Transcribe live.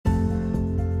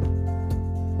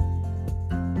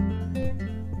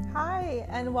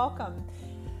and welcome.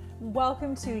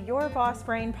 Welcome to Your Boss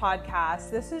Brain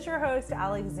podcast. This is your host,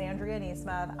 Alexandria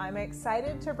Neesmith. I'm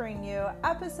excited to bring you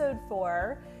episode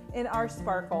 4 in our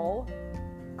Sparkle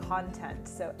content.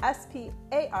 So SPARKLE,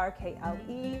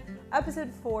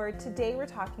 episode 4. Today we're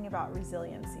talking about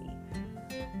resiliency.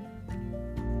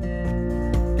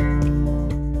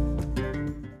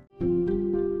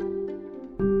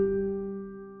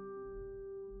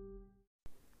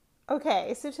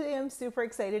 Okay, so today I'm super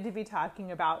excited to be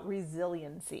talking about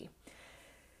resiliency.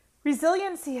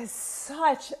 Resiliency is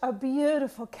such a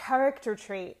beautiful character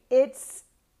trait. It's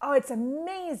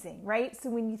amazing, right? So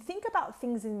when you think about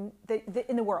things in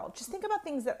the world, just think about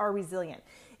things that are resilient.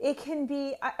 It can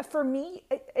be, for me,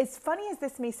 as funny as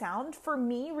this may sound, for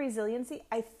me, resiliency,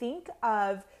 I think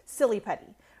of silly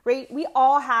putty, right? We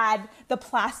all had the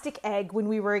plastic egg when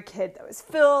we were a kid that was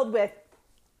filled with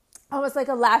almost like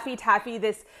a Laffy Taffy,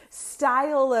 this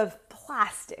style of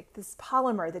plastic, this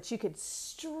polymer that you could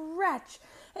stretch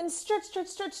and stretch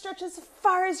as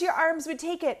far as your arms would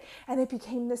take it. And it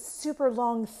became this super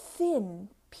long, thin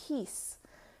piece.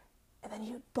 And then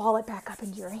you'd ball it back up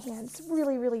into your hands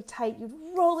really, really tight. You'd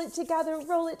roll it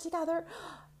together.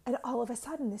 And all of a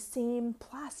sudden, the same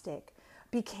plastic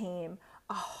became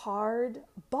a hard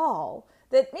ball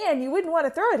that, man, you wouldn't want to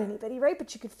throw at anybody, right?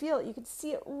 But you could feel it. You could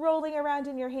see it rolling around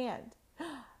in your hand.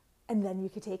 And then you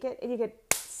could take it and you could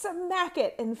smack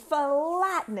it and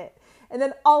flatten it. And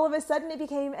then all of a sudden it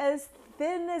became as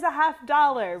thin as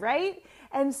 $50, right?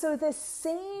 And so this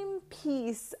same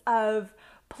piece of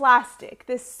plastic,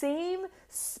 this same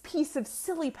piece of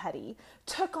silly putty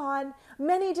took on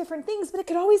many different things, but it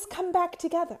could always come back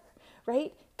together,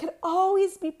 right? Could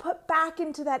always be put back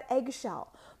into that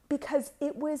eggshell because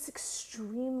it was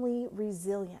extremely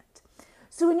resilient.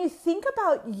 So when you think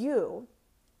about you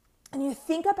and you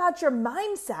think about your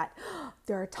mindset,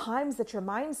 there are times that your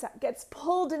mindset gets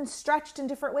pulled and stretched in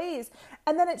different ways,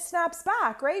 and then it snaps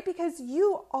back, right? Because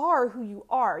you are who you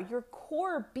are. Your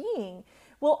core being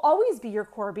will always be your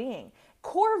core being.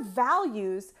 Core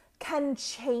values can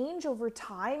change over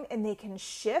time and they can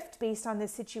shift based on the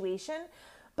situation.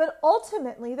 But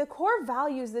ultimately, the core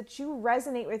values that you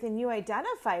resonate with and you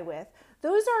identify with,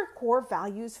 those are core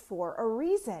values for a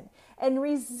reason. And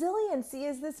resiliency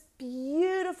is this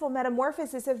beautiful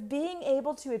metamorphosis of being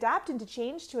able to adapt and to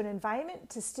change to an environment,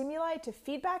 to stimuli, to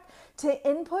feedback, to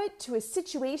input, to a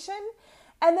situation,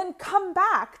 and then come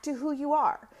back to who you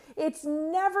are. It's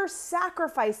never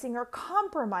sacrificing or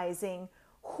compromising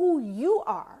who you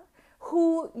are,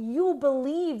 who you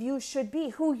believe you should be,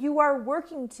 who you are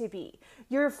working to be.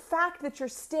 Your fact that you're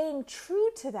staying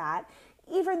true to that,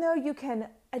 even though you can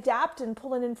adapt and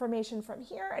pull in information from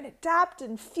here and adapt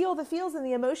and feel the feels and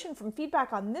the emotion from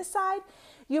feedback on this side,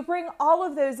 you bring all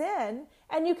of those in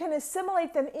and you can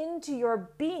assimilate them into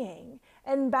your being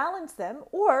and balance them,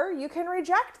 or you can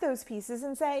reject those pieces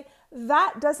and say,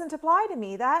 that doesn't apply to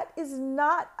me. That is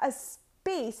not a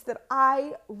space that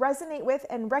I resonate with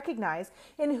and recognize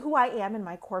in who I am and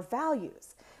my core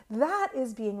values. That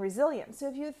is being resilient. So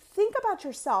if you think about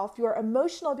yourself, your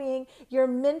emotional being, your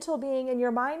mental being, and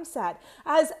your mindset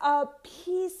as a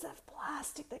piece of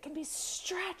plastic that can be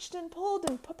stretched and pulled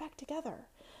and put back together,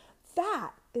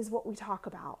 that is what we talk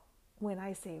about when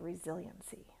I say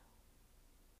resiliency.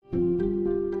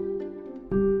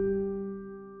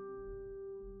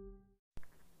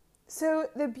 So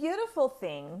the beautiful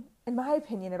thing, in my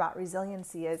opinion, about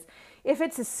resiliency is if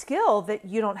it's a skill that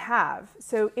you don't have.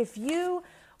 So if you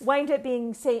wind up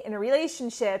being, say, in a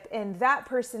relationship and that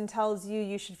person tells you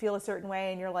you should feel a certain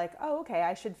way and you're like, oh, okay,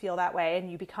 I should feel that way.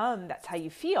 And you become, that's how you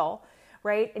feel,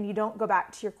 right? And you don't go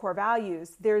back to your core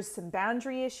values. There's some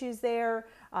boundary issues there.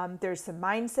 There's some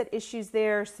mindset issues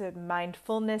there, some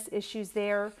mindfulness issues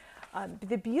there.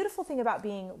 The beautiful thing about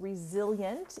being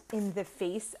resilient in the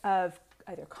face of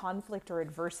either conflict or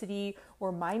adversity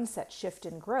or mindset shift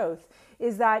and growth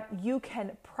is that you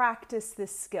can practice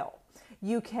this skill.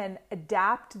 You can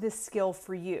adapt this skill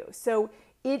for you. So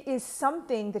it is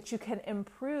something that you can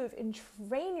improve and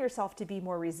train yourself to be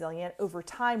more resilient over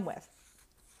time with.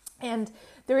 And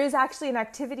there is actually an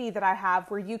activity that I have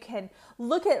where you can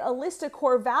look at a list of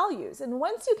core values. And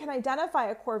once you can identify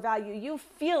a core value, you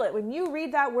feel it. When you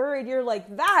read that word, you're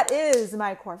like, that is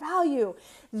my core value.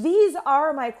 These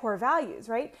are my core values,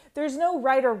 right? There's no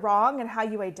right or wrong in how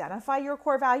you identify your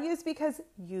core values because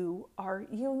you are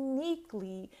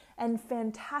uniquely and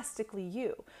fantastically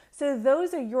you. So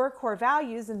those are your core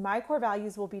values and my core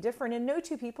values will be different. And no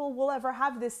two people will ever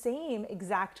have the same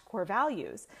exact core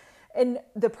values and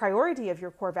the priority of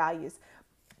your core values.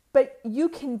 But you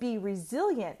can be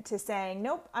resilient to saying,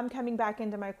 nope, I'm coming back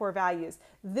into my core values.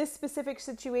 This specific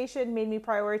situation made me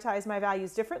prioritize my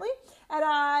values differently, and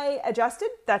I adjusted.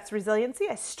 That's resiliency.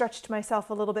 I stretched myself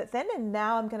a little bit thin, and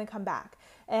now I'm going to come back.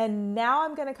 And now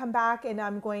I'm going to come back and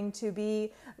I'm going to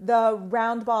be the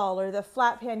round ball or the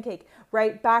flat pancake,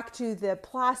 right back to the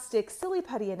plastic silly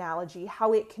putty analogy,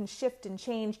 how it can shift and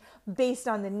change based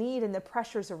on the need and the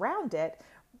pressures around it,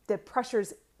 the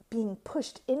pressures being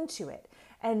pushed into it.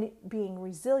 And being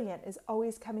resilient is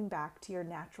always coming back to your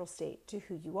natural state, to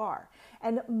who you are.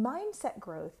 And mindset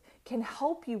growth can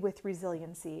help you with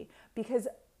resiliency, because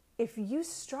if you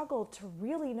struggle to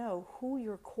really know who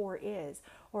your core is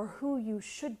or who you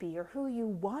should be or who you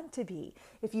want to be,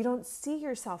 if you don't see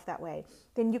yourself that way,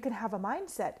 then you can have a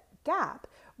mindset gap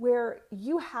where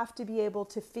you have to be able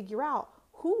to figure out,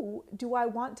 who do I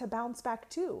want to bounce back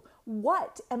to?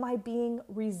 What am I being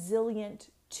resilient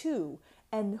to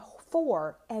and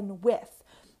for and with?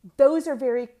 Those are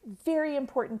very, very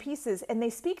important pieces, and they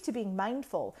speak to being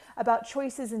mindful about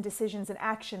choices and decisions and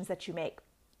actions that you make.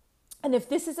 And if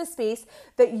this is a space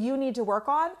that you need to work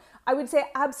on, I would say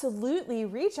absolutely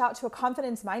reach out to a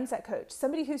confidence mindset coach,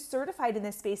 somebody who's certified in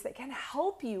this space that can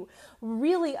help you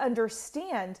really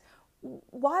understand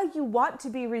why you want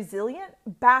to be resilient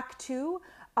back to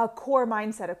a core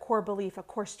mindset, a core belief, a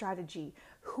core strategy,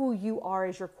 who you are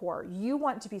as your core. You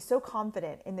want to be so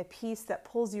confident in the piece that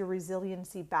pulls your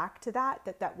resiliency back to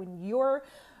that when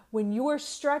you're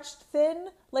stretched thin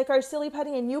like our silly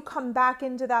putty and you come back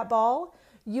into that ball,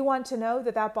 you want to know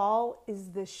that that ball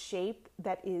is the shape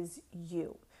that is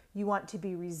you. You want to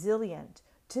be resilient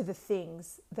to the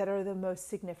things that are the most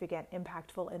significant,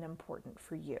 impactful, and important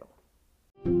for you.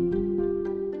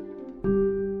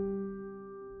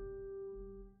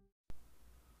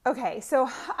 Okay, so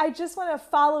I just want to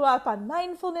follow up on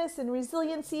mindfulness and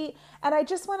resiliency, and I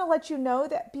just want to let you know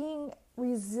that being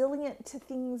resilient to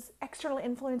things, external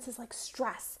influences like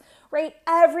stress, right?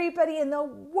 Everybody in the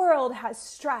world has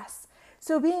stress.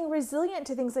 So being resilient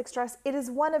to things like stress, it is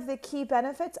one of the key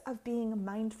benefits of being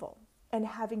mindful and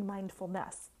having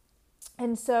mindfulness.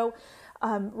 And so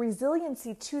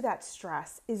resiliency to that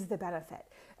stress is the benefit.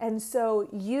 And so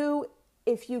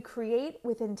if you create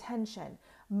with intention,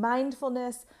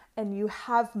 mindfulness, and you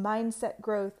have mindset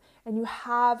growth, and you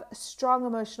have strong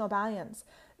emotional balance,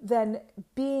 then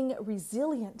being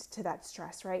resilient to that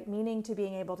stress, right? Meaning to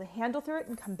being able to handle through it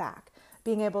and come back,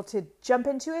 being able to jump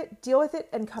into it, deal with it,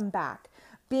 and come back.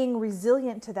 Being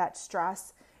resilient to that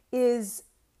stress is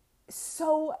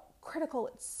so critical.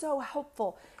 It's so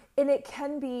helpful, and it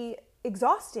can be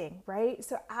exhausting, right?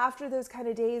 So after those kind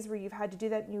of days where you've had to do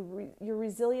that, and your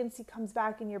resiliency comes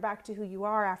back and you're back to who you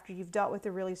are after you've dealt with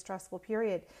a really stressful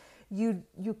period, you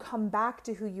come back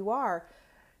to who you are.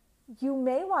 You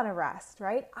may want to rest,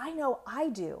 right? I know I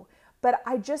do, but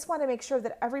I just want to make sure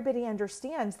that everybody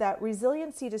understands that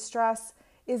resiliency to stress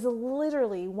is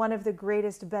literally one of the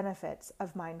greatest benefits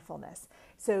of mindfulness.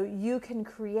 So you can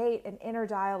create an inner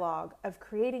dialogue of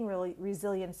creating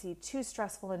resiliency to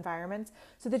stressful environments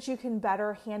so that you can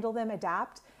better handle them,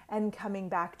 adapt, and coming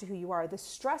back to who you are. The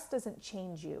stress doesn't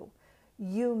change you.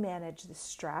 You manage the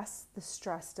stress. The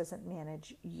stress doesn't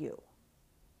manage you.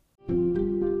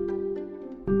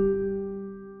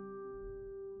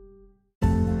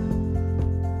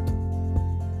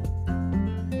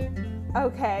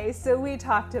 Okay, so we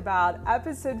talked about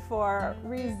episode 4,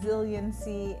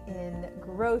 resiliency in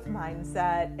growth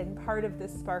mindset, and part of the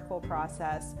Sparkle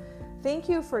process. Thank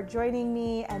you for joining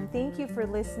me, and thank you for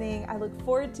listening. I look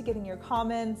forward to getting your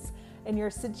comments and your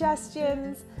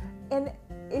suggestions. And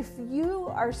if you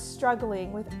are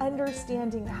struggling with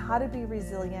understanding how to be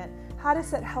resilient, how to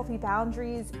set healthy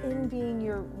boundaries in being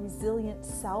your resilient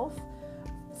self,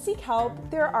 seek help.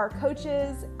 There are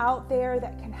coaches out there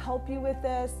that can help you with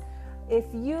this. If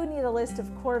you need a list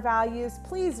of core values,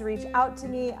 please reach out to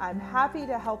me. I'm happy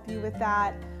to help you with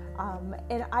that.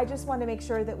 And I just want to make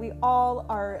sure that we all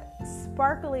are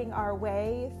sparkling our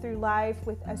way through life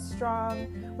with a strong,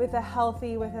 with a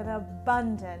healthy, with an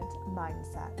abundant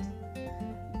mindset.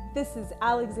 This is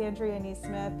Alexandria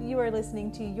Neesmith. You are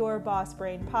listening to Your Boss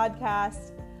Brain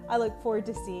podcast. I look forward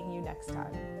to seeing you next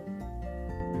time.